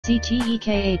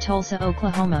CTEKA Tulsa,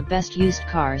 Oklahoma. Best used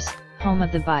cars, home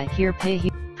of the buy here pay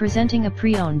here. Presenting a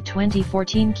pre-owned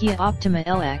 2014 Kia Optima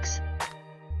LX.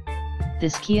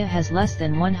 This Kia has less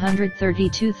than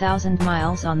 132,000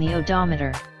 miles on the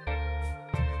odometer.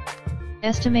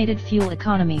 Estimated fuel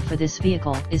economy for this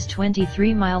vehicle is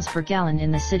 23 miles per gallon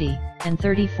in the city, and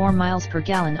 34 miles per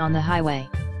gallon on the highway.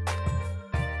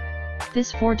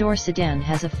 This four-door sedan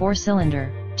has a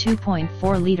four-cylinder,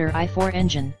 2.4-liter i4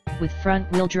 engine, with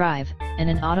front-wheel drive, and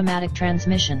an automatic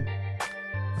transmission.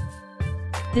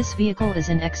 This vehicle is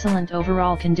in excellent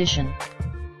overall condition.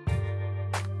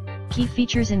 Key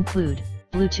features include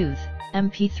Bluetooth,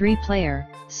 MP3 player,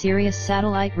 Sirius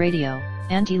satellite radio,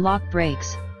 anti-lock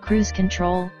brakes, cruise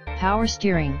control, power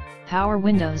steering, power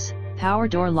windows, power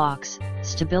door locks,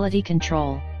 stability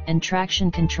control, and traction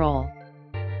control.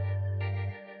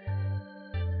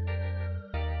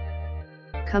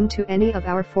 Come to any of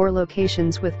our 4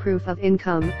 locations with proof of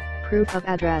income, proof of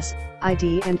address,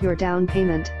 ID and your down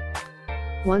payment.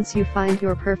 Once you find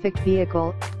your perfect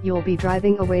vehicle, you'll be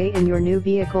driving away in your new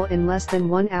vehicle in less than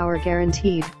 1 hour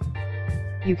guaranteed.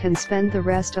 You can spend the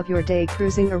rest of your day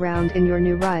cruising around in your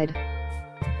new ride.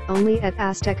 Only at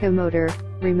Azteca Motor.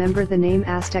 Remember the name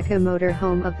Azteca Motor,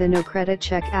 home of the no credit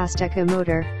check. Azteca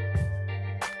Motor.